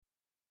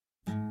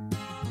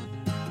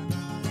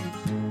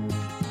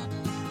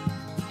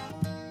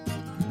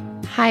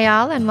Hi,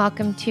 all, and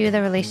welcome to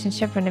the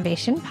Relationship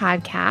Renovation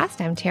Podcast.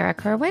 I'm Tara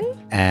Kerwin.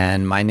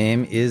 And my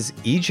name is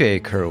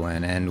EJ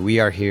Kerwin, and we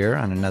are here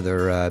on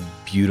another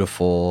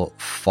beautiful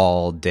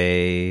fall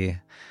day.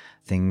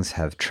 Things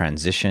have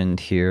transitioned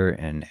here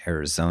in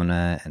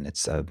Arizona, and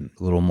it's a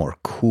little more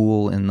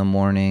cool in the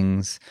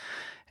mornings.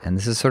 And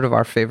this is sort of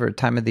our favorite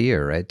time of the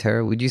year, right,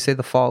 Tara? Would you say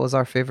the fall is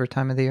our favorite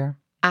time of the year?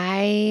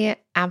 I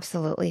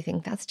absolutely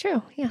think that's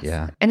true. Yes.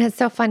 Yeah. And it's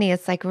so funny.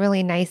 It's like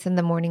really nice in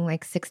the morning,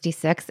 like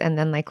 66. And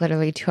then like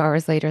literally 2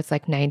 hours later, it's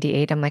like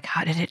 98. I'm like,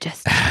 how did it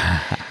just?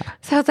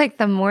 So it's like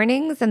the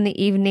mornings and the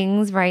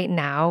evenings right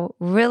now,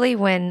 really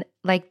when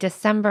like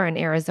December in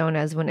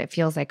Arizona is when it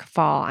feels like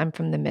fall. I'm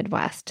from the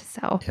Midwest.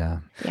 So yeah.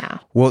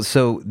 Well,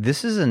 so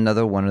this is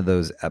another one of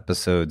those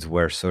episodes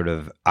where sort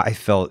of I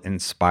felt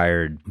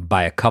inspired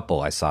by a couple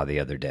I saw the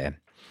other day.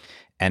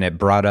 And it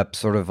brought up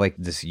sort of like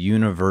this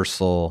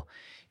universal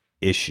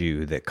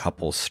issue that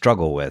couples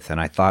struggle with.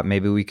 And I thought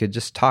maybe we could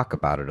just talk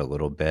about it a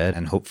little bit,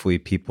 and hopefully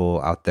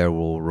people out there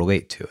will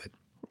relate to it.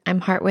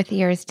 I'm heart with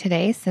ears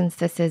today since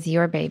this is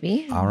your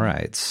baby. All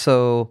right.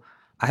 So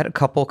I had a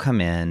couple come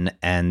in,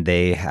 and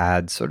they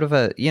had sort of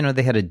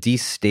they had a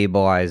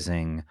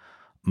destabilizing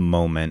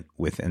moment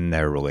within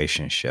their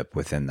relationship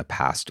within the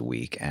past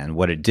week. And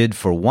what it did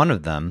for one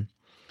of them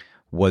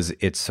was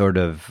it sort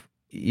of,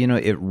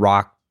 it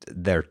rocked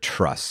their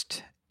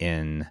trust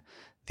in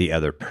the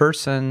other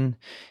person.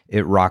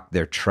 It rocked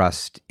their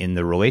trust in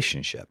the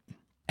relationship.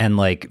 And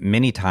like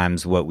many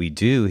times what we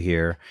do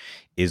here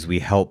is we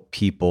help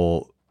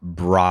people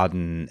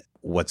broaden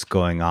what's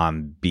going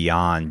on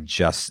beyond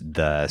just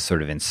the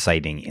sort of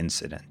inciting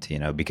incident,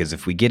 because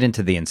if we get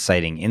into the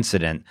inciting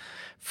incident,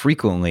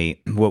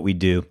 frequently what we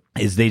do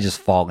is they just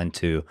fall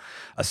into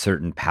a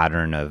certain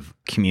pattern of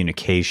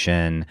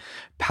communication,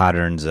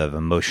 patterns of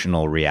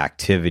emotional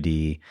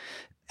reactivity,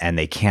 and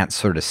they can't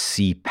sort of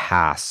see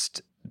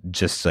past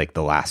just like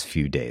the last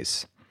few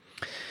days.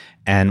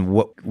 And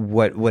what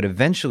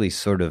eventually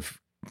sort of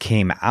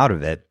came out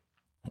of it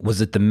was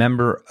that the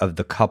member of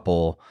the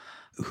couple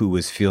who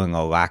was feeling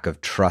a lack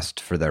of trust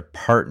for their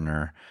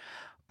partner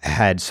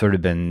had sort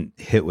of been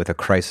hit with a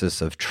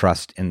crisis of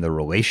trust in the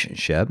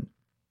relationship.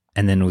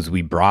 And then as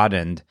we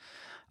broadened,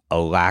 a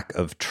lack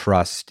of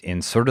trust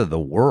in sort of the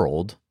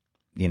world,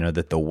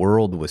 that the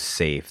world was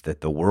safe,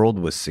 that the world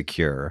was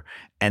secure.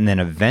 And then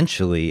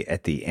eventually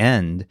at the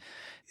end,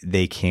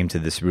 they came to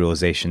this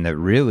realization that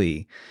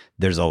really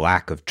there's a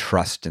lack of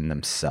trust in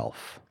themselves,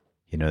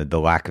 the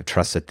lack of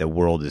trust that the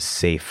world is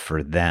safe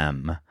for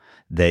them,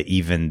 that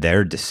even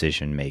their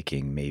decision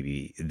making,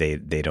 maybe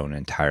they don't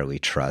entirely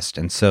trust.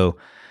 And so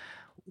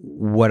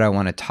what I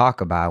want to talk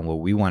about, what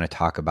we want to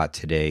talk about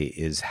today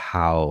is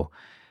how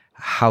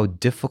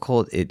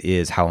difficult it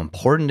is, how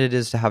important it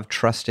is to have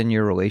trust in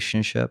your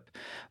relationship,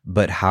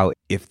 but how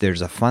if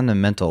there's a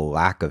fundamental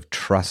lack of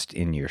trust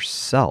in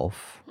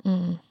yourself,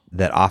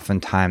 that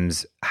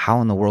oftentimes,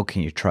 how in the world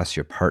can you trust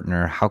your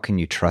partner? How can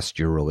you trust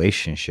your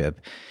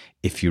relationship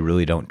if you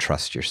really don't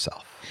trust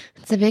yourself?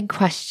 It's a big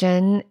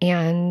question.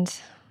 And,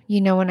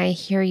 when I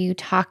hear you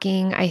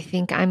talking, I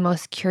think I'm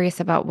most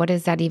curious about what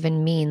does that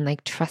even mean,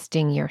 like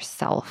trusting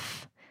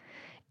yourself.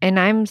 And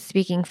I'm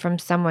speaking from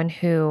someone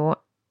who,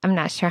 I'm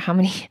not sure how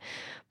many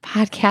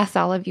podcasts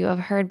all of you have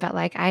heard, but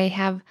like I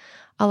have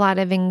a lot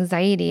of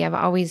anxiety. I've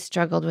always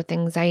struggled with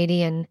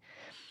anxiety. And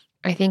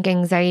I think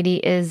anxiety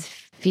is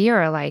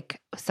fear,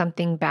 like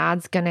something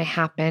bad's going to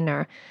happen,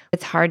 or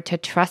it's hard to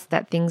trust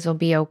that things will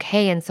be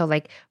okay. And so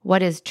like,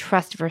 what is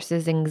trust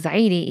versus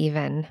anxiety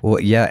even? Well,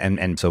 yeah.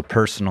 And so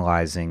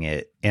personalizing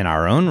it in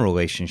our own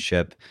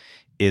relationship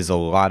is a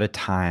lot of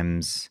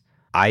times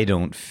I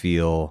don't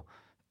feel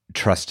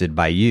trusted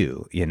by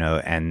you,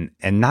 and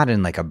not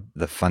in like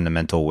the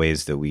fundamental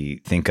ways that we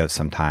think of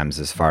sometimes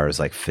as far as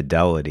like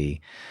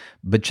fidelity,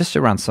 but just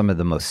around some of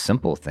the most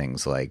simple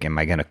things like, am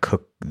I going to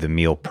cook the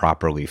meal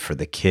properly for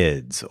the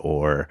kids?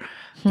 Or,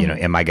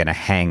 am I going to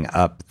hang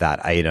up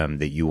that item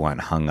that you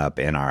want hung up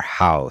in our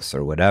house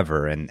or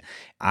whatever? And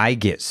I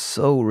get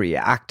so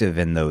reactive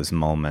in those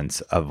moments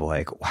of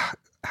like, wow,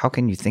 how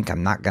can you think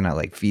I'm not going to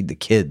like feed the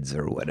kids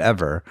or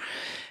whatever?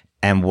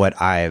 And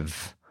what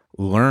I've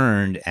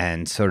learned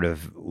and sort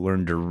of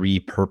learned to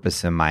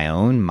repurpose in my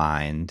own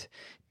mind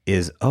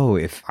is,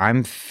 if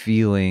I'm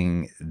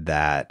feeling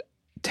that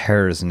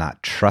Tara's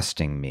not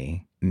trusting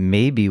me,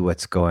 maybe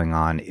what's going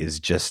on is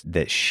just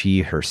that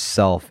she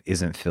herself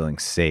isn't feeling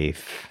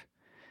safe,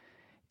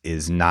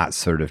 is not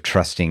sort of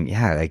trusting,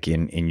 like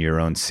in your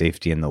own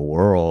safety in the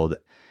world,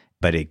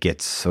 but it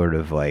gets sort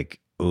of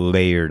like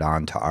layered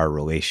onto our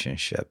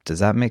relationship. Does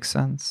that make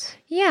sense?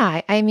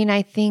 Yeah. I mean,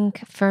 I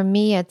think for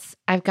me,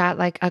 I've got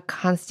like a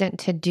constant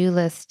to-do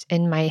list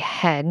in my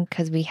head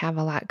because we have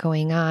a lot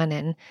going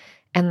on.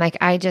 And like,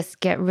 I just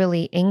get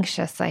really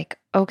anxious, like,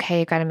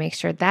 okay, I got to make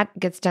sure that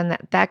gets done,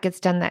 that gets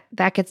done,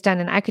 that gets done.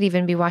 And I could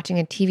even be watching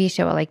a TV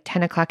show at like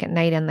 10 o'clock at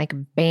night and like,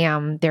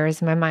 bam,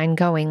 there's my mind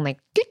going like,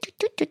 do,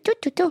 do, do, do,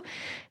 do, do.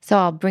 So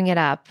I'll bring it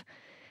up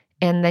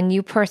and then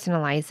you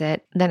personalize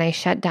it. Then I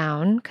shut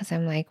down because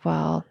I'm like,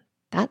 well,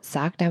 that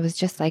sucked. I was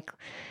just like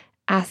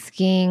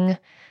asking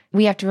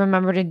we have to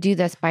remember to do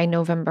this by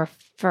November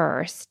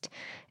 1st.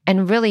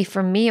 And really,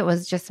 for me, it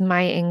was just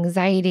my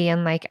anxiety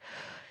and like,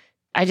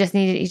 I just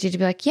needed EJ to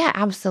be like, yeah,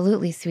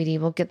 absolutely, sweetie,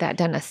 we'll get that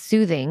done as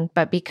soothing.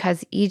 But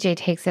because EJ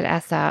takes it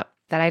as that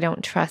I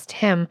don't trust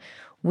him,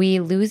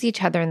 we lose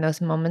each other in those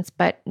moments.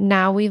 But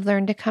now we've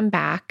learned to come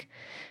back.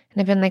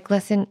 And I've been like,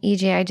 listen,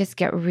 EJ, I just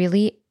get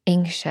really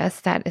anxious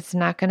that it's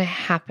not going to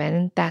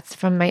happen. That's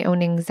from my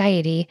own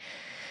anxiety.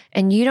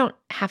 And you don't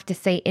have to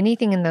say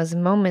anything in those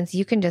moments.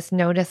 You can just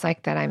notice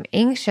like that I'm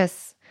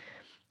anxious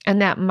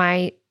and that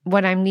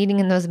what I'm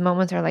needing in those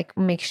moments are like,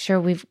 make sure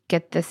we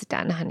get this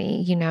done,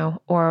 honey,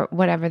 or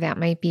whatever that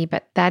might be.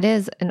 But that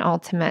is an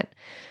ultimate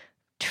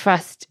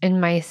trust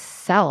in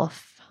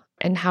myself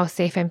and how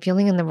safe I'm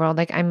feeling in the world.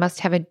 Like I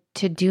must have a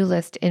to-do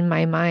list in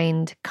my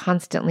mind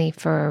constantly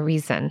for a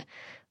reason,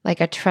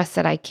 like a trust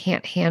that I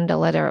can't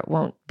handle it or it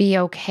won't be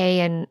okay.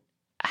 And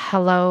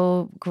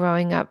hello,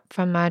 growing up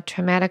from a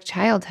traumatic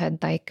childhood,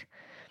 like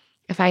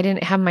if I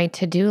didn't have my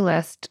to-do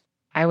list,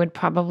 I would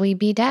probably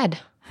be dead.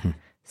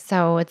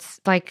 So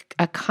it's like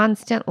a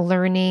constant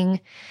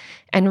learning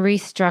and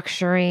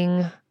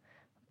restructuring,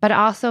 but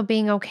also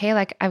being okay.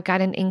 Like I've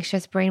got an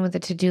anxious brain with a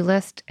to-do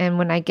list. And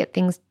when I get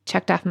things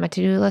checked off my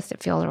to-do list,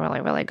 it feels really,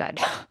 really good.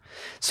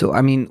 So,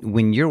 I mean,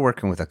 when you're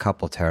working with a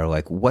couple, Tara,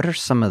 like what are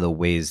some of the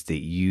ways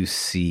that you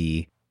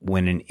see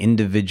when an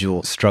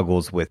individual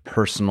struggles with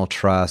personal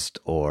trust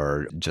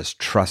or just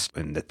trust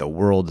in that the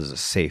world is a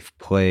safe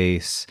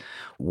place?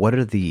 What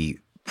are the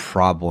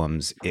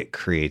problems it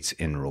creates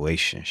in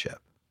relationship?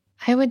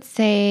 I would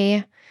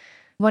say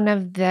one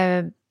of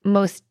the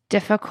most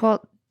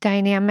difficult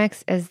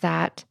dynamics is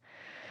that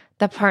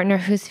the partner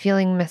who's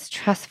feeling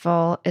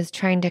mistrustful is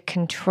trying to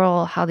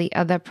control how the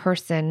other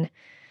person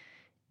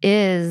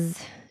is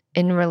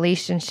in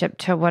relationship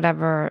to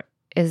whatever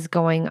is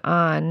going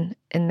on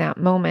in that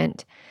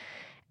moment,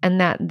 and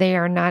that they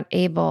are not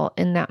able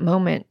in that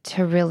moment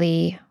to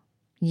really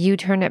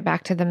U-turn it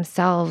back to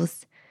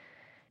themselves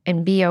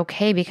and be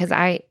okay. Because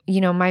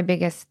my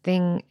biggest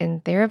thing in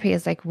therapy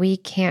is like, we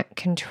can't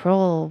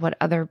control what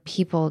other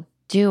people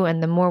do.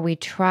 And the more we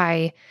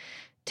try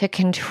to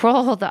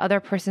control the other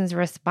person's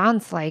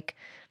response, like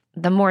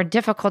the more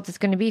difficult it's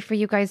going to be for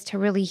you guys to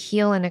really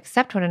heal and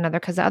accept one another,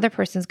 because the other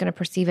person's going to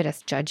perceive it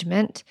as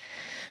judgment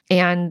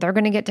and they're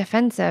going to get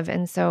defensive.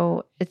 And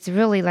so it's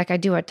really like I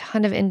do a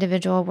ton of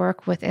individual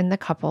work within the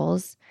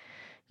couples,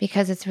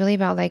 because it's really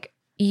about like,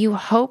 you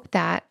hope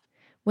that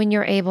when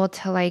you're able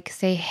to like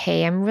say,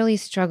 hey, I'm really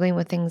struggling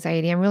with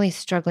anxiety. I'm really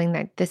struggling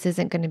that this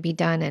isn't going to be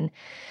done. And,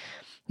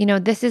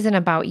 this isn't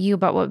about you,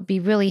 but what would be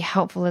really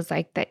helpful is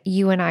like that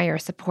you and I are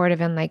supportive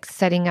and like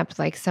setting up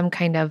like some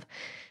kind of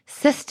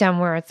system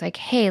where it's like,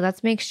 hey,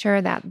 let's make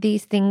sure that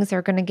these things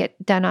are going to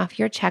get done off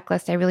your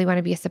checklist. I really want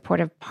to be a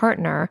supportive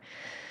partner,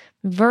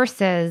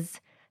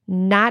 versus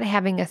not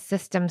having a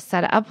system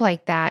set up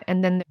like that.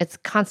 And then it's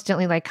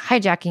constantly like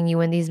hijacking you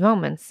in these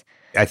moments.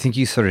 I think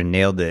you sort of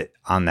nailed it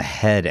on the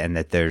head, and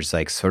that there's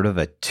like sort of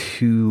a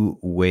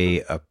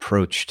two-way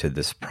approach to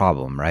this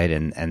problem, right?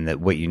 And that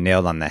what you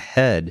nailed on the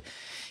head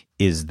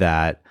is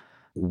that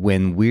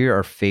when we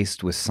are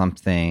faced with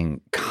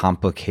something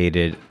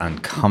complicated,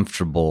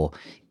 uncomfortable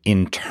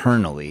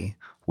internally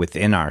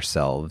within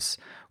ourselves,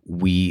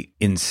 we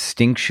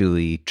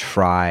instinctually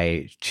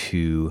try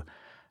to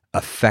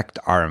affect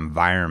our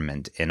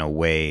environment in a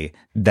way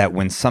that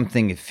when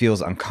something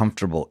feels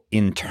uncomfortable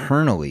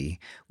internally,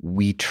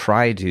 we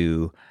try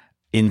to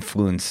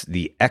influence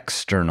the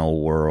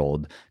external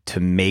world to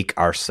make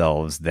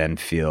ourselves then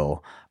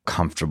feel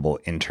comfortable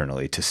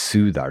internally, to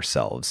soothe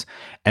ourselves.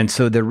 And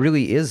so there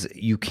really is,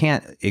 you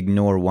can't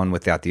ignore one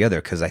without the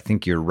other, because I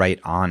think you're right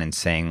on in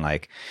saying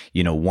like,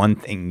 one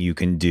thing you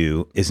can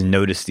do is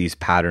notice these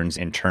patterns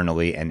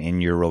internally and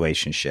in your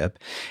relationship,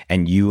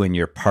 and you and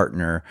your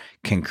partner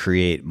can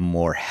create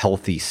more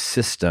healthy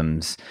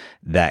systems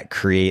that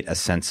create a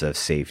sense of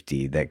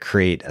safety, that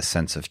create a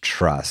sense of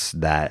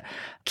trust, that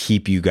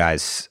keep you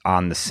guys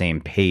on the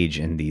same page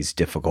in these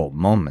difficult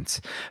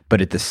moments. But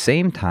at the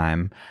same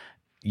time,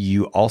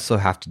 you also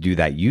have to do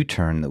that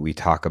U-turn that we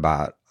talk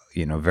about,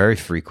 very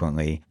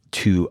frequently,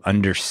 to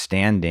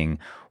understanding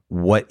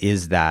what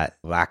is that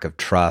lack of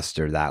trust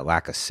or that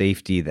lack of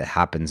safety that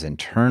happens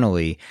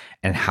internally,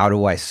 and how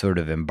do I sort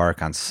of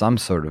embark on some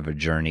sort of a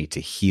journey to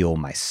heal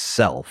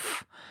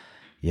myself,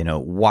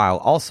 while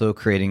also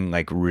creating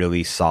like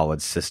really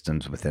solid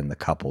systems within the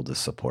couple to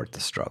support the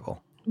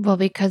struggle. Well,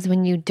 because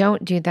when you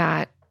don't do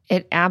that,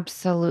 it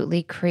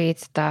absolutely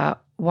creates the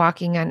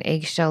walking on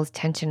eggshells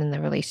tension in the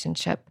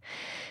relationship.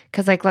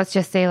 Because like, let's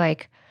just say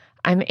like,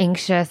 I'm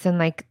anxious and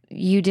like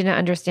you didn't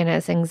understand it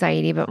as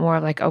anxiety, but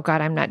more like, oh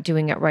God, I'm not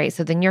doing it right.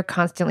 So then you're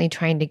constantly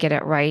trying to get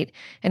it right.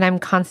 And I'm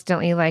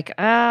constantly like,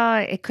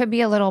 it could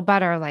be a little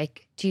better.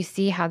 Like, do you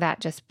see how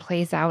that just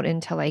plays out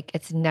into like,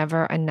 it's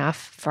never enough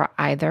for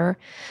either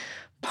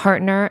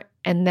partner?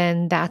 And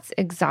then that's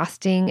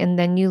exhausting. And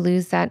then you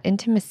lose that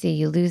intimacy,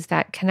 you lose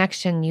that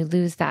connection, you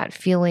lose that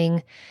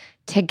feeling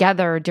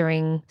together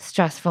during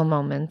stressful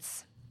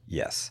moments.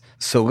 Yes.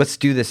 So let's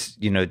do this,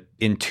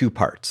 in two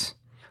parts.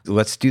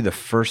 Let's do the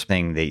first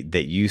thing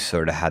that you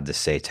sort of had to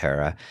say,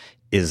 Tara,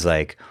 is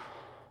like,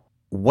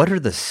 what are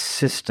the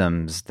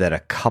systems that a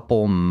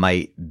couple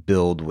might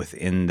build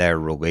within their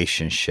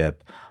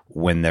relationship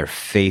when they're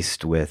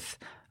faced with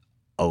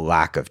a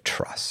lack of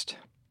trust?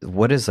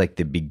 What is like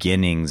the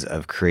beginnings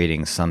of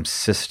creating some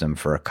system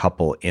for a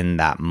couple in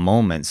that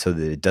moment so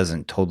that it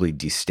doesn't totally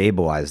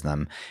destabilize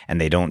them and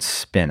they don't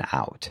spin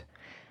out?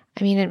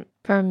 I mean,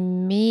 for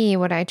me,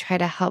 what I try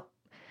to help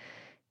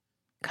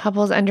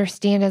couples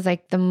understand is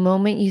like the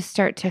moment you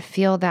start to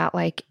feel that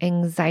like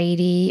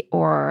anxiety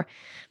or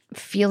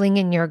feeling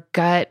in your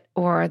gut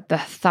or the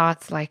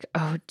thoughts like,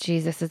 oh,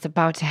 Jesus, it's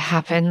about to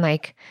happen,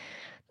 like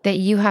that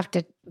you have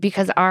to,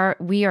 because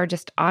we are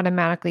just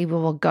automatically, we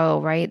will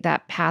go, right?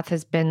 That path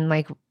has been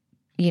like,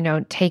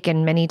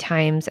 taken many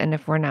times. And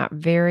if we're not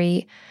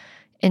very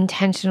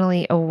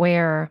intentionally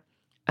aware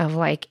of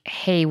like,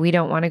 hey, we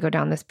don't want to go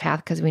down this path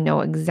because we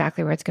know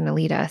exactly where it's going to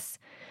lead us,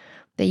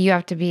 that you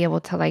have to be able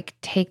to like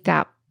take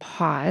that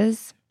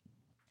pause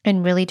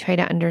and really try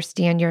to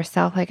understand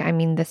yourself. Like, I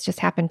mean, this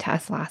just happened to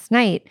us last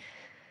night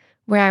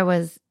where I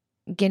was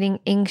getting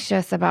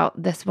anxious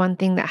about this one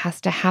thing that has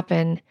to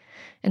happen.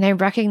 And I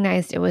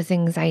recognized it was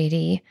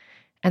anxiety.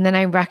 And then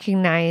I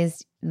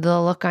recognized the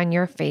look on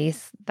your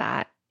face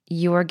that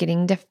you were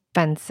getting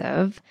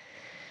defensive.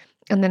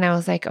 And then I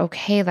was like,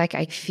 okay, like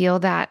I feel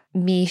that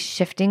me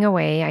shifting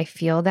away. I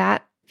feel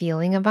that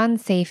feeling of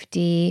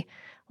unsafety.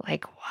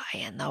 Like, why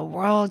in the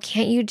world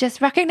can't you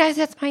just recognize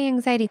that's my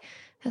anxiety?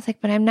 I was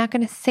like, but I'm not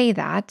going to say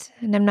that.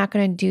 And I'm not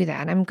going to do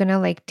that. I'm going to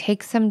like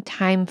take some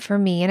time for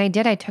me. And I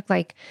did. I took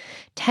like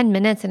 10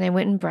 minutes and I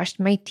went and brushed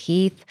my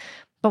teeth.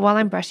 But while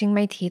I'm brushing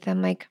my teeth,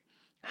 I'm like,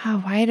 oh,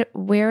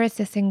 where is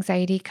this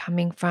anxiety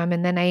coming from?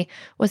 And then I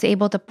was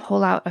able to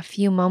pull out a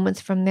few moments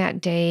from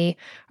that day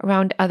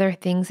around other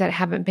things that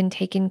haven't been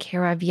taken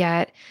care of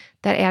yet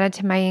that added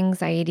to my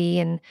anxiety.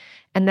 And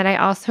then I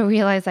also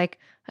realized like,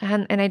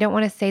 and I don't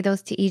want to say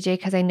those to EJ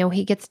because I know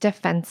he gets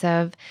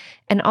defensive.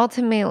 And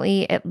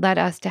ultimately, it led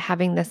us to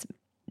having this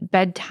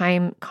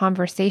bedtime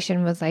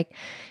conversation was like,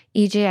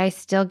 EJ, I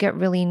still get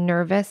really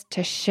nervous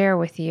to share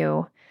with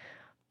you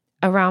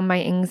around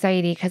my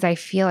anxiety because I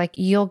feel like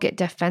you'll get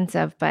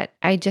defensive, but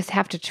I just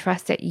have to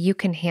trust that you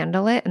can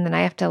handle it. And then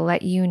I have to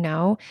let you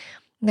know,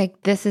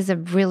 like, this is a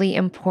really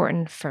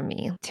important for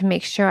me to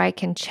make sure I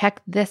can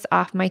check this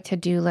off my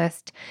to-do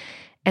list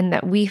and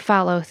that we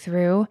follow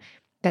through.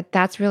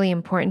 That's really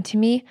important to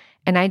me.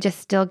 And I just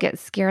still get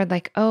scared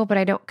like, oh, but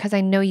I don't, because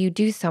I know you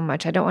do so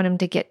much. I don't want him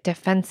to get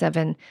defensive.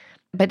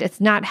 But it's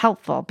not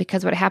helpful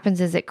because what happens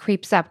is it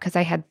creeps up because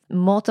I had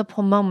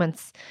multiple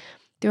moments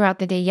throughout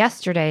the day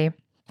yesterday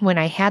when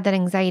I had that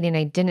anxiety and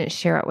I didn't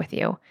share it with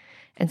you.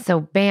 And so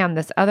bam,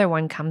 this other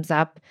one comes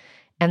up.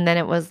 And then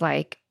it was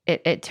like,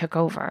 it took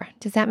over.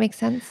 Does that make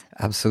sense?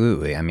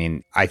 Absolutely. I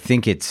mean, I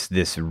think it's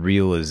this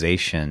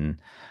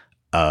realization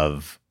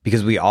of,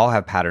 because we all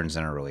have patterns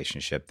in our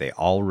relationship, they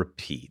all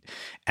repeat,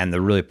 and the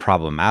really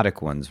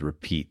problematic ones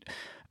repeat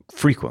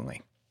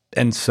frequently.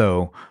 And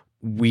so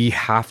we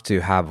have to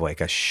have like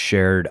a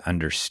shared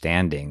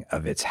understanding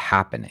of it's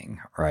happening,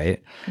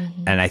 right?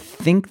 Mm-hmm. And I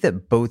think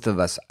that both of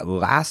us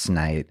last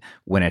night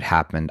when it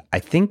happened, I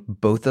think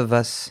both of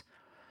us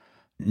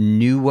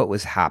knew what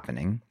was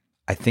happening.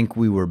 I think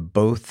we were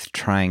both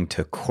trying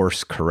to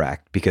course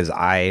correct because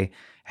I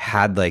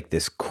had like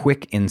this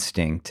quick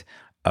instinct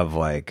of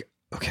like,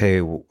 okay,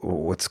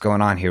 what's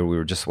going on here? We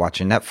were just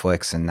watching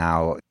Netflix and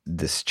now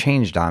this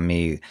changed on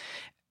me.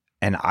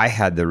 And I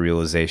had the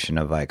realization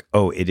of like,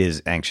 oh, it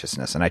is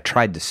anxiousness. And I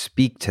tried to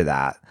speak to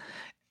that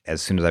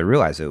as soon as I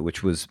realized it,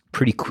 which was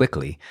pretty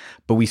quickly.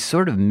 But we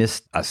sort of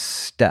missed a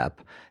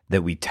step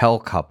that we tell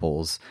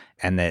couples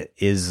and that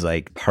is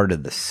like part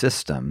of the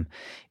system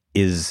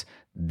is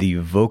the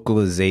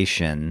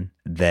vocalization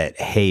that,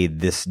 hey,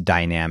 this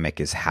dynamic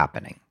is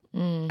happening.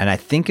 And I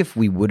think if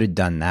we would have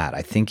done that,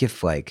 I think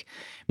if like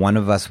one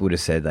of us would have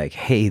said like,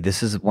 hey,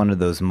 this is one of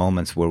those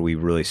moments where we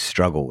really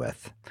struggle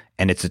with,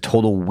 and it's a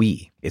total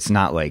we. It's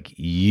not like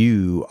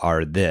you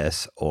are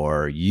this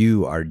or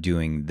you are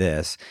doing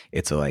this.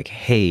 It's like,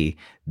 hey,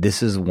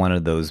 this is one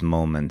of those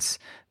moments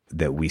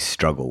that we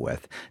struggle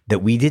with, that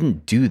we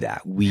didn't do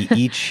that. We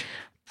each,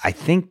 I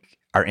think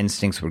our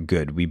instincts were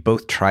good. We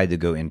both tried to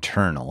go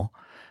internal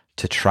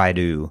to try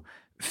to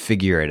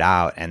figure it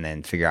out and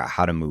then figure out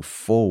how to move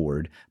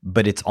forward.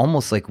 But it's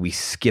almost like we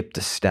skipped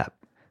a step.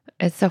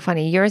 It's so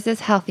funny. Yours is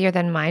healthier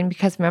than mine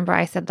because remember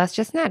I said, let's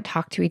just not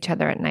talk to each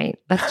other at night.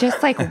 Let's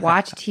just like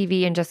watch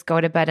TV and just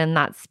go to bed and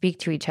not speak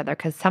to each other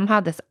because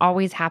somehow this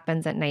always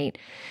happens at night.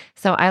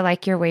 So I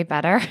like your way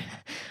better.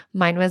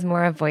 Mine was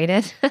more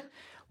avoided.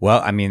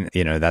 Well, I mean,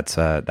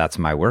 that's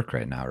my work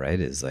right now, right?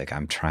 Is like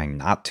I'm trying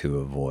not to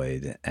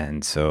avoid.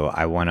 And so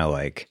I want to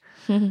like,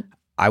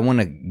 I want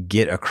to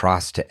get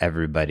across to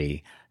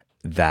everybody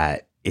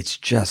that it's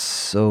just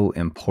so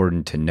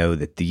important to know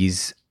that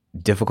these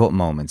difficult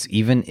moments,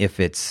 even if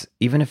it's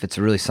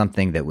really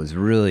something that was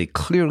really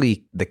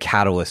clearly the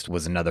catalyst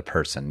was another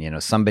person,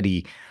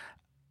 somebody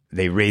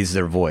they raise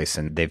their voice,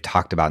 and they've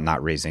talked about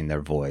not raising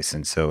their voice.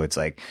 And so it's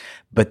like,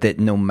 but that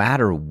no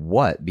matter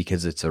what,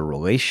 because it's a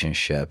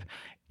relationship,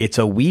 it's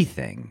a we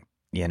thing,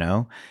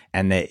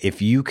 and that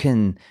if you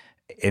can,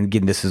 and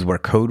again, this is where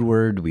code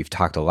word, we've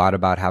talked a lot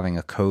about having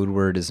a code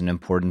word is an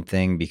important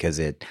thing because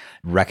it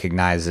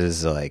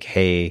recognizes like,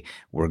 hey,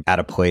 we're at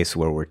a place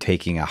where we're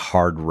taking a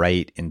hard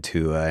right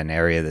into an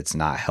area that's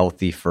not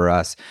healthy for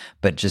us,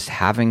 but just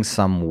having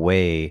some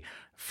way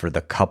for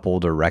the couple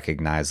to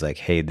recognize like,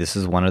 hey, this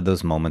is one of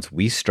those moments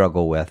we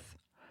struggle with.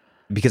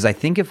 Because I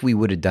think if we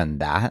would have done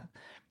that,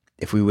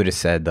 if we would have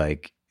said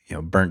like,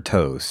 burnt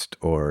toast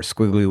or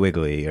squiggly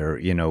wiggly or,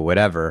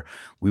 whatever,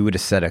 we would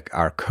have said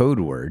our code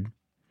word.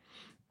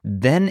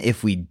 Then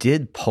if we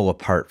did pull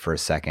apart for a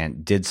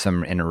second, did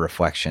some inner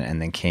reflection, and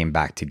then came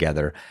back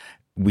together,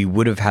 we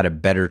would have had a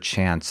better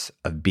chance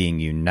of being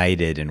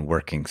united and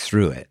working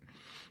through it.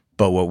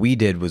 But what we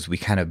did was we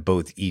kind of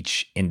both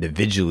each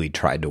individually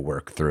tried to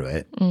work through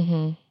it.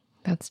 Mm-hmm.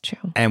 That's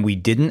true. And we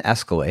didn't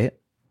escalate.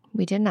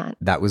 We did not.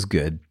 That was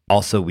good.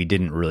 Also, we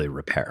didn't really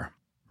repair.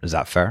 Is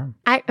that fair?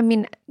 I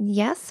mean,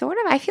 yes, sort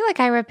of. I feel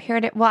like I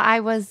repaired it. Well, I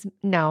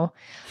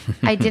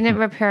didn't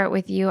repair it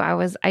with you.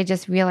 I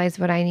just realized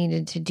what I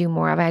needed to do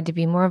more of. I had to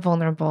be more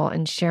vulnerable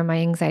and share my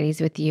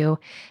anxieties with you.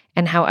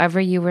 And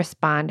however you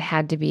respond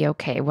had to be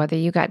okay. Whether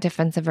you got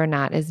defensive or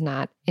not is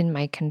not in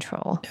my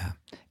control. Yeah.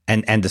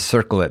 And to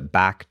circle it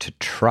back to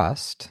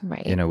trust,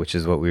 right. Which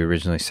is what we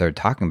originally started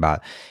talking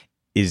about,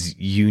 is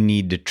you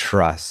need to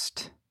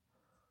trust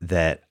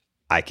that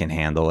I can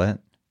handle it.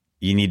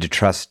 You need to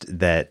trust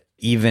that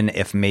even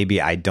if maybe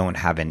I don't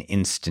have an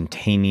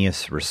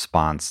instantaneous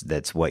response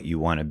that's what you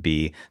want to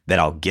be, that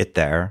I'll get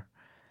there,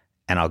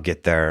 and I'll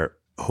get there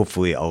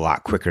hopefully a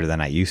lot quicker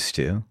than I used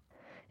to.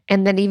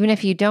 And then even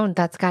if you don't,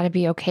 that's got to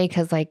be okay,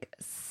 because like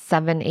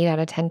 7, 8 out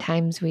of 10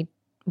 times we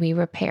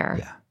repair.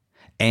 Yeah.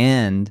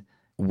 And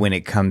when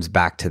it comes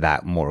back to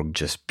that more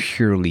just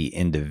purely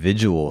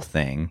individual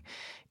thing,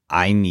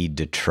 I need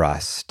to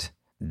trust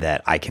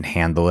that I can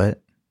handle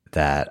it,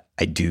 that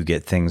I do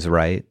get things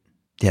right.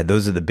 Yeah,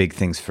 those are the big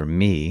things for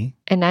me.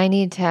 And I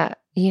need to,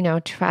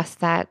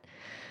 trust that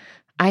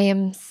I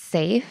am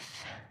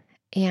safe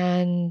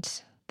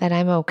and that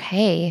I'm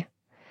okay,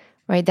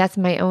 right? That's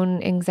my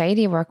own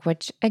anxiety work,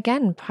 which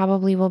again,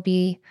 probably will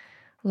be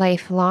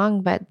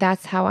lifelong, but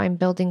that's how I'm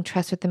building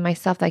trust within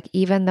myself. Like,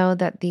 even though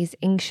that these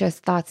anxious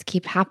thoughts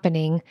keep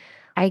happening,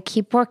 I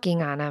keep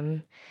working on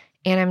them.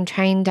 And I'm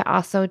trying to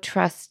also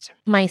trust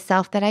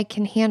myself that I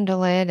can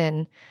handle it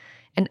and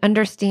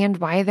understand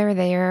why they're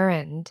there,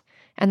 and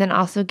then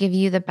also give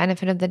you the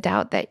benefit of the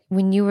doubt that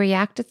when you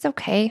react, it's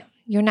okay.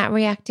 You're not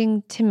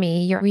reacting to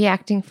me. You're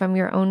reacting from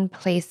your own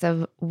place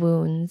of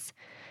wounds.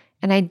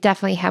 And I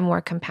definitely have more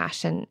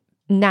compassion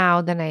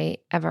now than I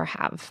ever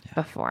have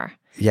before.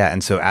 Yeah.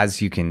 And so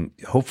as you can,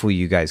 hopefully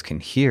you guys can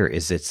hear,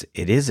 it's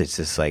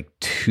this like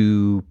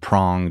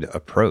 2-pronged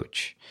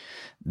approach,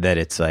 that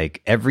it's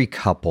like every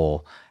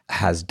couple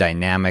has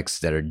dynamics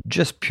that are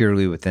just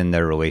purely within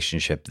their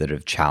relationship that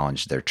have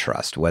challenged their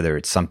trust, whether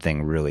it's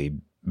something really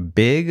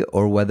big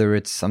or whether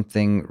it's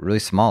something really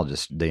small.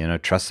 Just,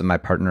 trust that my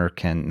partner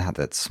can, not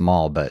that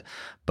small, but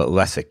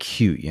less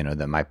acute,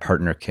 that my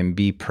partner can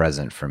be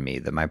present for me,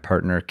 that my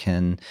partner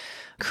can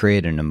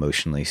create an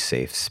emotionally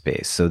safe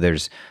space. So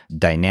there's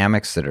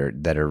dynamics that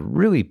are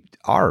really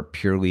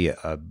purely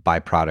a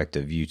byproduct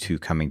of you two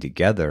coming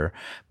together,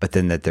 but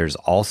then that there's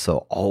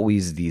also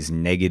always these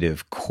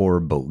negative core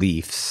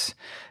beliefs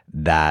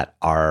that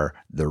are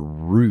the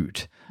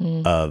root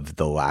of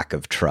the lack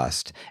of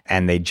trust.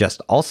 And they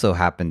just also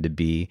happen to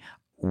be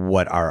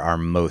what are our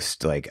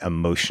most like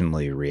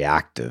emotionally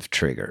reactive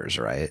triggers,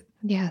 right?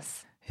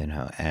 Yes.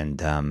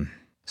 And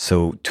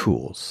so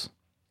tools,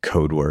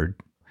 code word.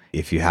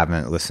 If you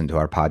haven't listened to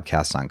our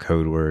podcast on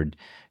code word,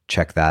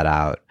 check that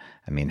out.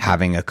 I mean,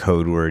 having a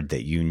code word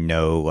that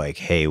like,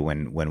 hey,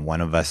 when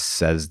one of us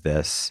says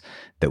this,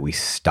 that we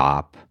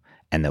stop,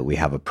 and that we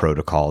have a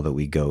protocol that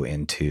we go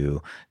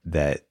into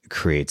that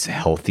creates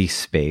healthy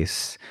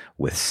space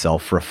with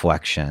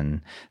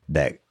self-reflection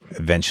that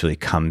eventually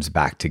comes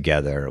back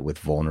together with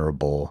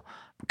vulnerable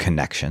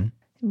connection.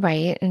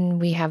 Right. And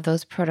we have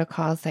those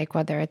protocols, like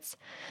whether it's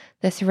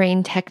this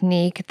RAIN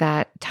technique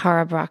that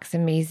Tara Brock's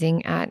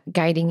amazing at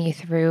guiding you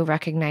through,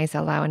 recognize,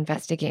 allow,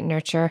 investigate,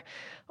 nurture,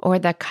 or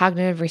the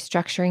cognitive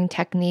restructuring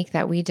technique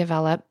that we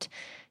developed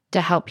to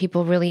help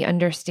people really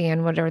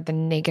understand what are the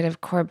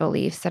negative core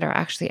beliefs that are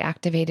actually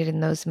activated in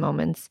those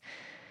moments.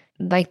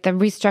 Like, the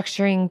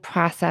restructuring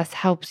process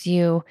helps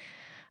you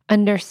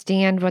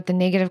understand what the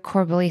negative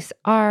core beliefs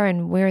are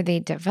and where they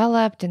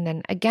developed. And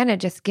then again, it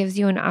just gives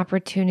you an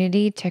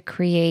opportunity to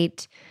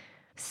create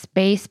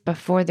space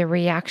before the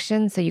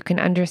reaction so you can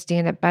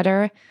understand it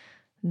better,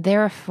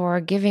 therefore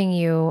giving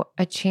you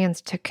a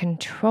chance to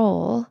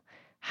control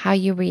how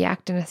you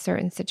react in a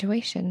certain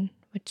situation,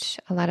 which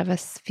a lot of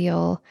us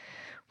feel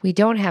we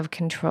don't have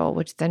control,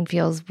 which then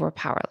feels we're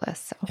powerless.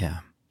 So. Yeah.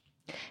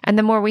 And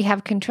the more we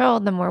have control,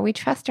 the more we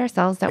trust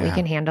ourselves that we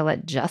can handle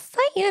it. Just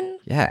saying.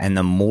 Yeah. And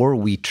the more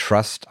we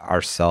trust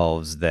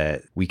ourselves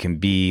that we can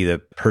be the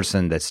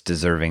person that's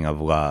deserving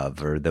of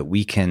love, or that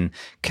we can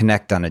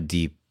connect on a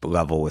deep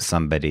level with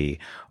somebody,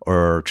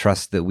 or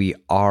trust that we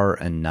are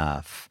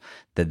enough,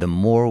 that the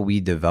more we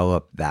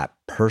develop that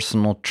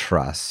personal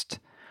trust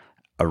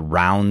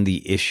around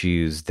the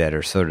issues that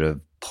are sort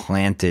of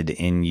planted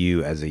in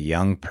you as a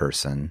young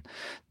person,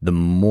 the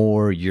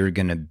more you're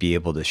going to be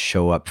able to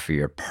show up for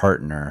your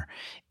partner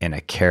in a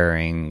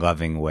caring,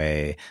 loving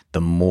way, the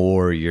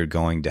more you're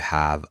going to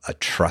have a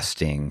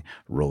trusting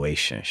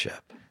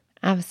relationship.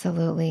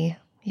 Absolutely.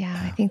 Yeah.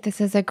 I think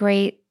this is a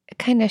great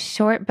kind of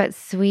short but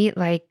sweet,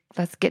 like,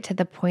 let's get to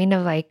the point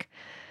of like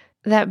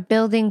that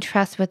building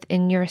trust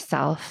within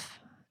yourself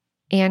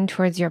and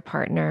towards your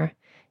partner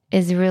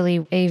is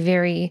really a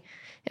very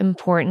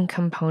important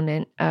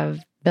component of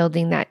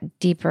building that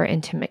deeper,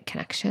 intimate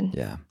connection.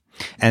 Yeah.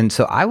 And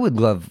so I would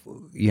love,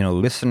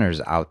 listeners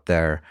out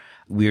there,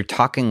 we're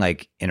talking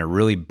like in a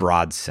really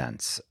broad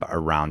sense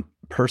around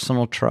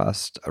personal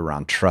trust,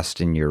 around trust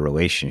in your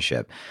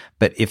relationship.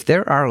 But if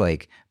there are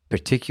like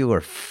particular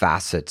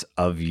facets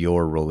of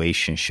your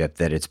relationship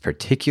that it's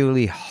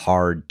particularly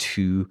hard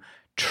to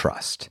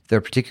trust, there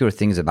are particular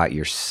things about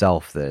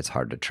yourself that it's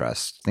hard to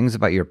trust, things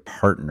about your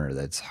partner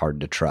that's hard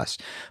to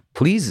trust,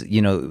 please,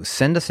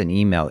 send us an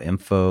email,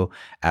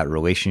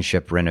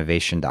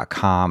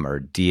 info@relationshiprenovation.com,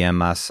 or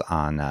DM us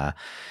on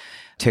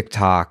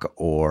TikTok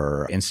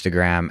or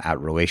Instagram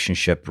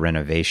 @relationship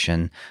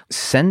renovation.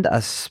 Send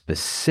us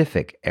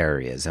specific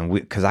areas. And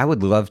because I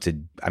would love to,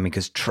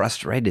 because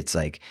trust, right? It's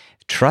like,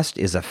 trust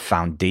is a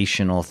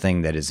foundational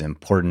thing that is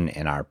important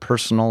in our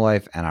personal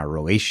life and our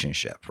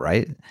relationship,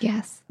 right?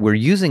 Yes. We're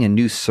using a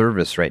new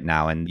service right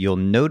now, and you'll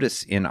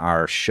notice in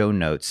our show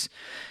notes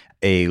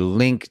a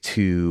link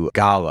to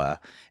Gala,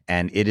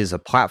 and it is a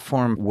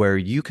platform where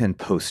you can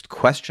post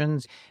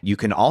questions. You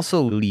can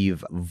also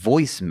leave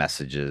voice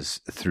messages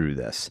through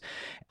this.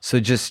 So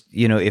just,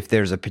 if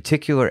there's a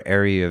particular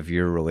area of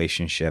your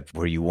relationship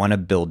where you want to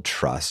build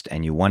trust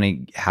and you want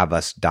to have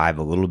us dive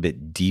a little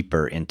bit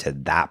deeper into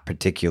that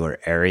particular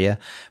area,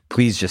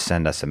 please just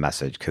send us a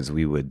message, because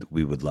we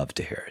would love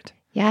to hear it.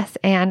 Yes.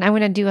 And I'm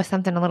going to do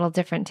something a little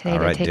different today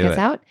to take us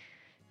out.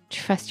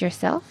 Trust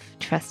yourself,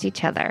 trust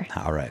each other.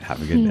 All right. Have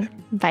a good day.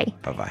 Bye.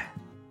 Bye-bye.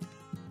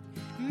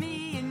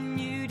 Me and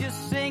you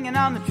just singing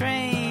on the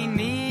train.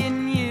 Me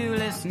and you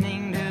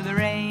listening to the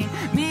rain.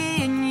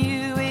 Me and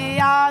you, we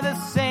are the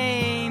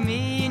same.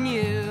 Me and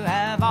you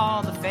have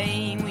all the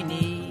fame we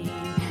need.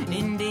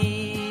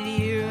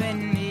 Indeed, you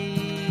and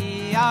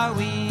me are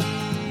we.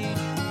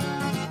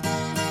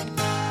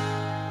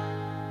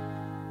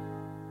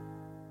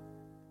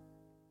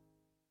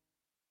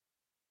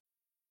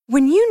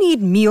 When you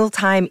need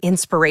mealtime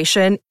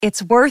inspiration,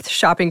 it's worth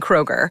shopping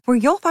Kroger, where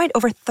you'll find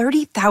over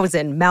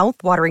 30,000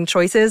 mouth-watering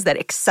choices that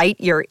excite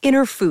your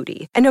inner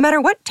foodie. And no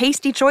matter what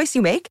tasty choice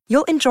you make,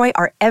 you'll enjoy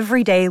our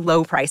everyday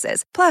low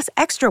prices, plus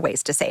extra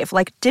ways to save,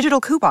 like digital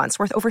coupons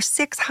worth over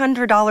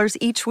 $600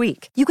 each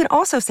week. You can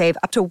also save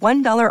up to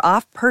 $1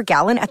 off per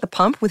gallon at the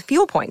pump with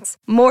fuel points.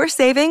 More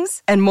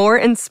savings and more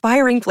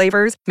inspiring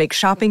flavors make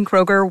shopping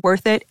Kroger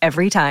worth it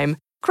every time.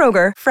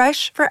 Kroger,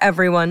 fresh for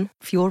everyone.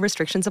 Fuel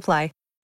restrictions apply.